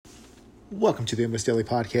Welcome to the Invest Daily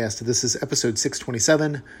Podcast. This is episode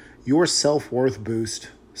 627. Your self-worth boost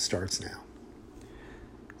starts now.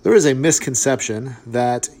 There is a misconception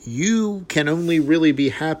that you can only really be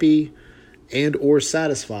happy and or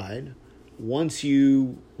satisfied once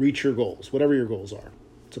you reach your goals, whatever your goals are.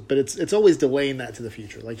 But it's always delaying that to the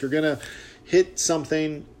future. Like you're going to hit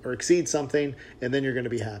something or exceed something, and then you're going to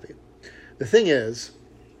be happy. The thing is,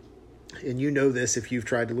 and you know this if you've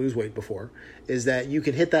tried to lose weight before, is that you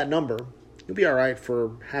can hit that number. You'll be all right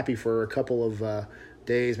happy for a couple of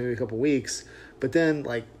days, maybe a couple of weeks, but then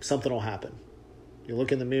like something will happen. You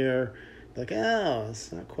look in the mirror, you're like, oh,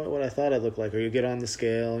 it's not quite what I thought I'd look like. Or you get on the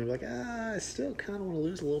scale and you're like, I still kind of want to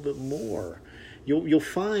lose a little bit more. You'll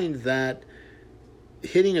find that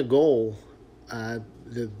hitting a goal,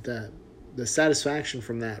 the satisfaction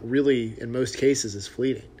from that really, in most cases, is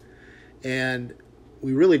fleeting. And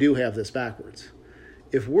we really do have this backwards.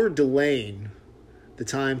 If we're delaying the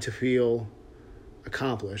time to feel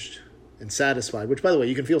accomplished and satisfied, which, by the way,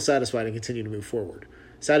 you can feel satisfied and continue to move forward.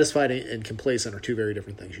 Satisfied and complacent are two very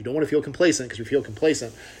different things. You don't want to feel complacent, because if you feel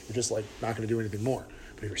complacent, you're just like not going to do anything more.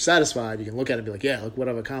 But if you're satisfied, you can look at it and be like, yeah, look what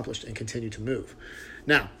I've accomplished, and continue to move.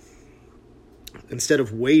 Now, instead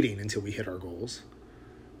of waiting until we hit our goals,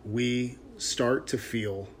 we start to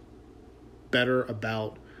feel better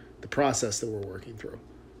about the process that we're working through.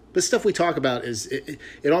 The stuff we talk about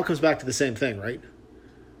it all comes back to the same thing, right?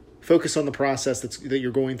 Focus on the process that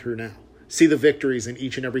you're going through now. See the victories in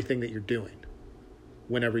each and everything that you're doing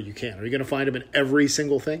whenever you can. Are you going to find them in every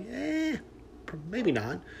single thing? Maybe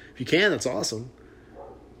not. If you can, that's awesome.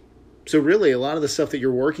 So really, a lot of the stuff that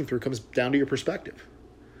you're working through comes down to your perspective.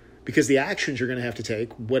 Because the actions you're going to have to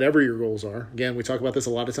take, whatever your goals are, again, we talk about this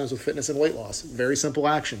a lot of times with fitness and weight loss. Very simple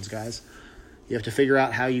actions, guys. You have to figure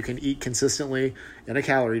out how you can eat consistently in a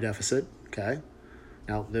calorie deficit, okay?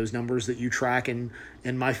 Now, those numbers that you track in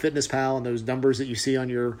MyFitnessPal and those numbers that you see on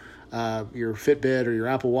your Fitbit or your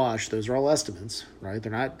Apple Watch, those are all estimates, right?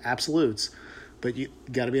 They're not absolutes, but you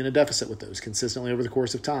got to be in a deficit with those consistently over the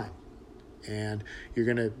course of time. And you're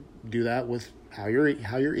going to do that with how you're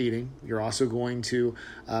eating. You're also going to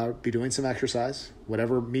be doing some exercise,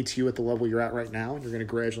 whatever meets you at the level you're at right now, and you're going to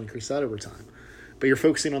gradually increase that over time. But you're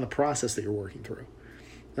focusing on the process that you're working through.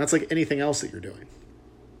 That's like anything else that you're doing.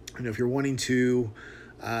 And if you're wanting to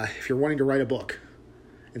write a book,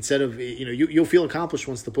 instead of, you'll feel accomplished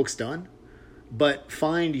once the book's done, but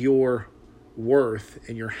find your worth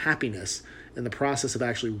and your happiness in the process of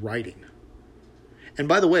actually writing. And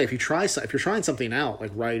by the way, if you're trying something out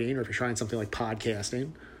like writing, or if you're trying something like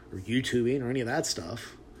podcasting or YouTubing or any of that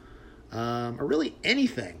stuff, or really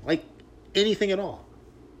anything at all,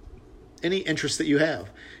 any interest that you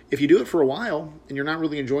have. If you do it for a while and you're not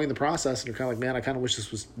really enjoying the process and you're kind of like, man, I kind of wish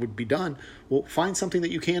this would be done, well, find something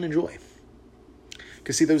that you can enjoy.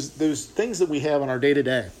 Because see, those things that we have on our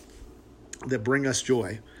day-to-day that bring us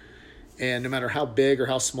joy, and no matter how big or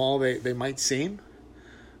how small they might seem,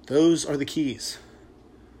 those are the keys.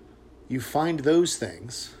 You find those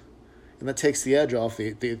things, and that takes the edge off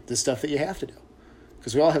the stuff that you have to do.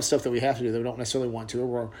 Because we all have stuff that we have to do that we don't necessarily want to.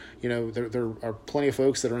 Or, there are plenty of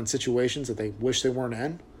folks that are in situations that they wish they weren't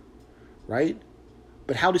in, right?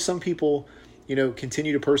 But how do some people,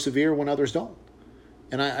 continue to persevere when others don't?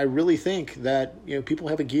 And I really think that, people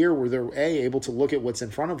have a gear where they're, able to look at what's in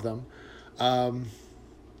front of them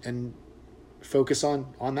and focus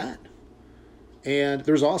on that. And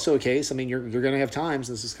there's also a case, you're going to have times,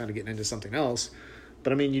 this is kind of getting into something else,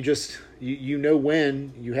 but you know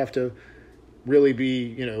when you have to really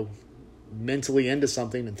be, mentally into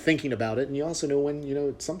something and thinking about it. And you also know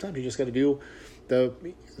when, sometimes you just got to do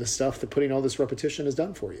the stuff that putting all this repetition has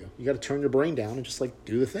done for you. You got to turn your brain down and just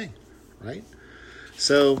do the thing, right?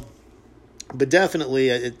 So, but definitely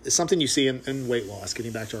it's something you see in weight loss,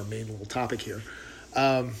 getting back to our main little topic here,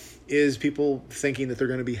 is people thinking that they're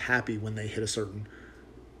going to be happy when they hit a certain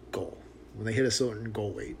goal, when they hit a certain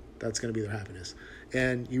goal weight. That's going to be their happiness.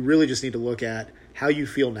 And you really just need to look at how you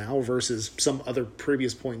feel now versus some other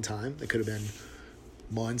previous point in time that could have been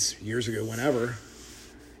months, years ago, whenever,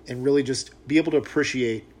 and really just be able to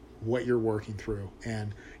appreciate what you're working through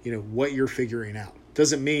and, what you're figuring out.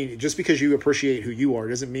 Doesn't mean, just because you appreciate who you are,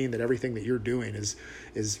 doesn't mean that everything that you're doing is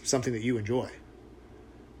something that you enjoy.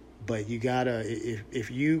 But you gotta,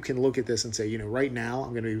 if you can look at this and say, right now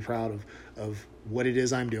I'm going to be proud of what it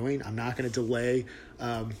is I'm doing. I'm not going to delay,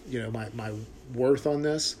 my worth on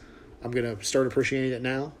this. I'm going to start appreciating it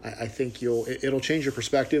now. I think it'll change your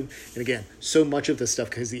perspective. And again, so much of this stuff,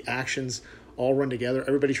 because the actions all run together.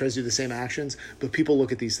 Everybody tries to do the same actions, but people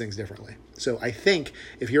look at these things differently. So I think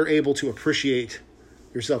if you're able to appreciate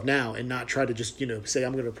yourself now and not try to just, say,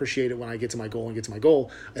 I'm going to appreciate it when I get to my goal and get to my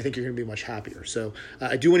goal, I think you're going to be much happier. So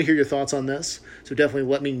I do want to hear your thoughts on this. So definitely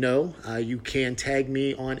let me know. You can tag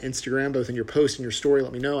me on Instagram, both in your post and your story.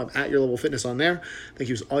 Let me know. I'm at Your Level Fitness on there. Thank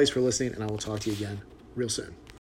you as always for listening, and I will talk to you again real soon.